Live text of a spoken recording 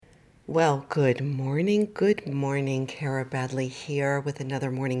Well, good morning. Good morning. Kara Badley here with another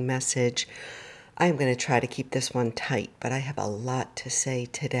morning message. I'm going to try to keep this one tight, but I have a lot to say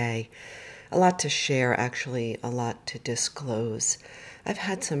today. A lot to share, actually, a lot to disclose. I've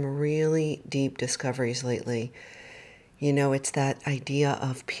had some really deep discoveries lately. You know, it's that idea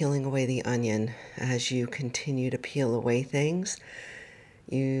of peeling away the onion. As you continue to peel away things,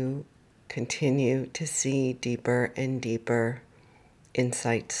 you continue to see deeper and deeper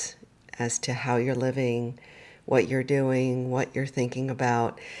insights as to how you're living, what you're doing, what you're thinking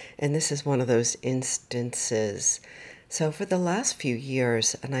about. And this is one of those instances. So, for the last few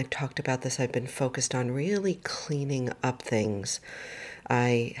years, and I've talked about this, I've been focused on really cleaning up things.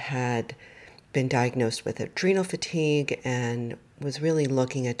 I had been diagnosed with adrenal fatigue and was really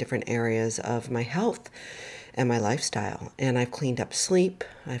looking at different areas of my health and my lifestyle. And I've cleaned up sleep,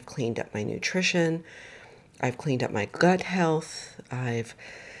 I've cleaned up my nutrition, I've cleaned up my gut health. I've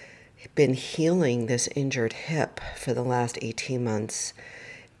been healing this injured hip for the last 18 months.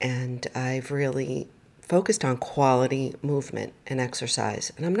 And I've really focused on quality movement and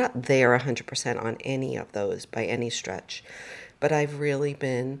exercise. And I'm not there 100% on any of those by any stretch, but I've really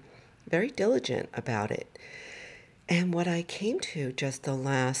been very diligent about it. And what I came to just in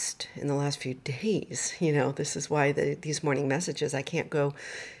the last few days, this is why these morning messages, I can't go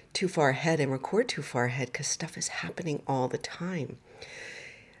too far ahead and record too far ahead because stuff is happening all the time,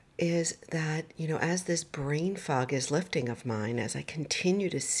 is that, as this brain fog is lifting of mine, as I continue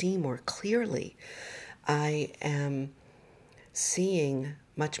to see more clearly, I am seeing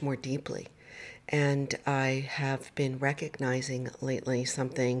much more deeply. And I have been recognizing lately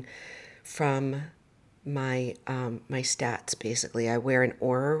something from my stats. Basically, I wear an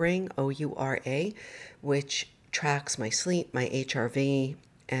Oura ring, OURA, which tracks my sleep, my HRV,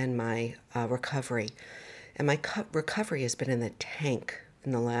 and my recovery. And my recovery has been in the tank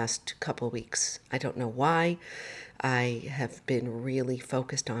in the last couple of weeks. I don't know why. I have been really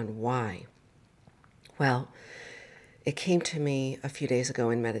focused on why. Well, it came to me a few days ago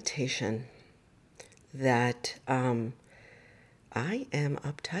in meditation that I am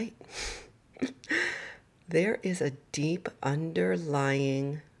uptight. There is a deep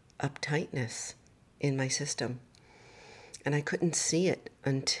underlying uptightness in my system. And I couldn't see it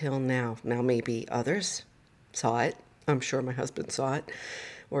until now. Now, maybe others saw it. I'm sure my husband saw it,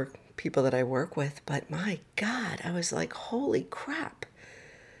 or people that I work with. But my God, I was like, holy crap.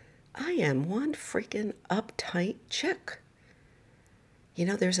 I am one freaking uptight chick.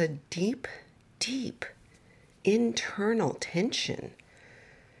 There's a deep, deep internal tension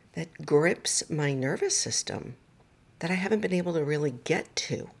that grips my nervous system that I haven't been able to really get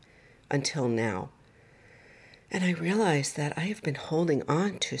to until now. And I realized that I have been holding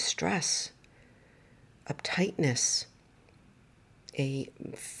on to stress, uptightness, a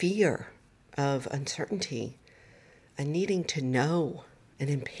fear of uncertainty, a needing to know, an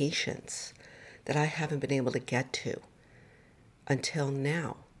impatience that I haven't been able to get to until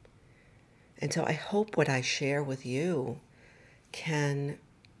now. And so I hope what I share with you can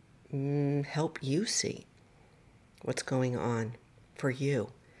help you see what's going on for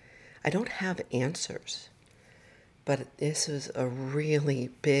you. I don't have answers, but this is a really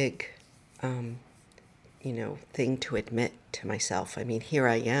big, thing to admit to myself. I mean, here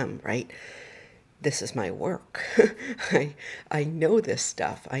I am, right? This is my work. I know this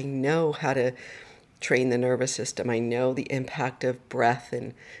stuff. I know how to train the nervous system. I know the impact of breath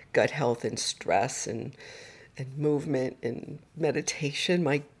and gut health and stress and movement and meditation.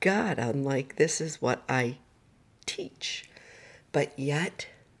 My God, I'm like, this is what I teach. But yet,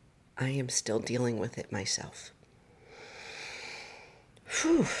 I am still dealing with it myself.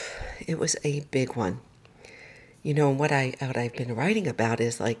 Whew, it was a big one. What I've been writing about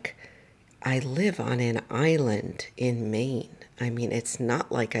is like, I live on an island in Maine. I mean, it's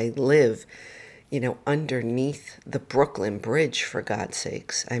not like I live, underneath the Brooklyn Bridge, for God's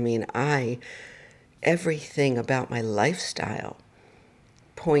sakes. I mean, everything about my lifestyle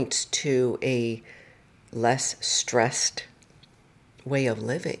points to a less stressed way of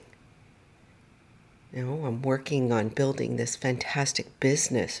living. I'm working on building this fantastic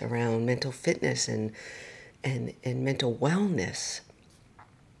business around mental fitness and mental wellness.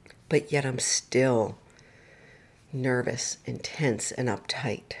 But yet I'm still nervous and tense and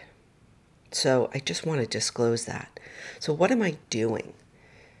uptight. So I just want to disclose that. So what am I doing?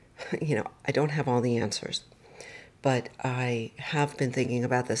 I don't have all the answers, but I have been thinking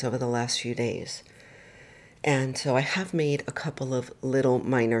about this over the last few days. And so I have made a couple of little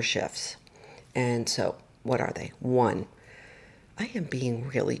minor shifts. And so what are they? One, I am being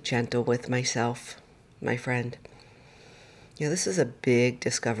really gentle with myself, my friend. This is a big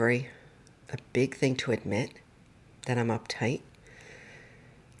discovery a big thing to admit that I'm uptight.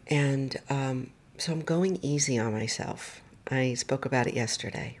 And so I'm going easy on myself. I spoke about it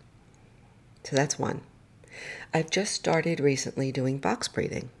yesterday. So that's one. I've just started recently doing box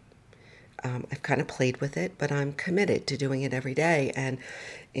breathing. I've kind of played with it, but I'm committed to doing it every day. And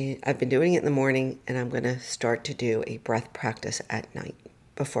I've been doing it in the morning, and I'm going to start to do a breath practice at night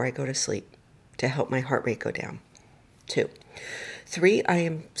before I go to sleep to help my heart rate go down. 2. 3, I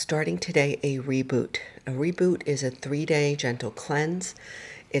am starting today a reboot. A reboot is a 3-day gentle cleanse.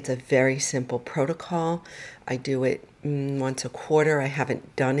 It's a very simple protocol. I do it once a quarter. I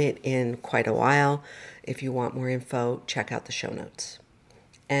haven't done it in quite a while. If you want more info, check out the show notes.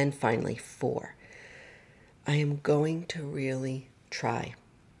 And finally, 4, I am going to really try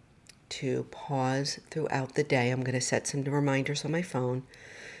to pause throughout the day. I'm going to set some reminders on my phone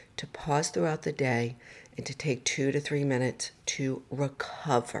to pause throughout the day and to take 2 to 3 minutes to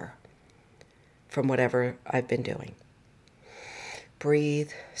recover from whatever I've been doing.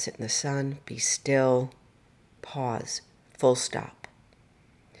 Breathe, sit in the sun, be still, pause, full stop.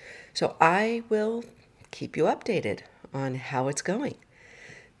 So I will keep you updated on how it's going.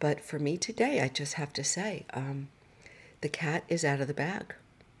 But for me today, I just have to say, the cat is out of the bag.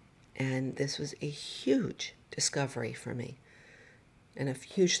 And this was a huge discovery for me. And a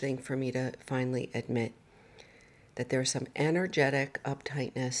huge thing for me to finally admit that there's some energetic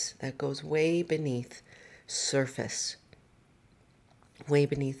uptightness that goes way beneath surface, way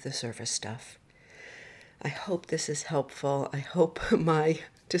beneath the surface stuff. I hope this is helpful. I hope my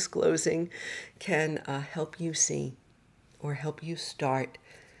disclosing can help you see or help you start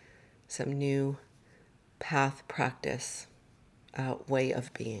some new path practice way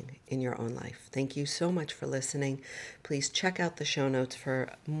of being in your own life. Thank you so much for listening. Please check out the show notes for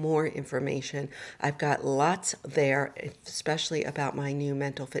more information. I've got lots there, especially about my new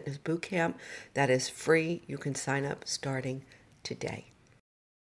mental fitness boot camp that is free. You can sign up starting today.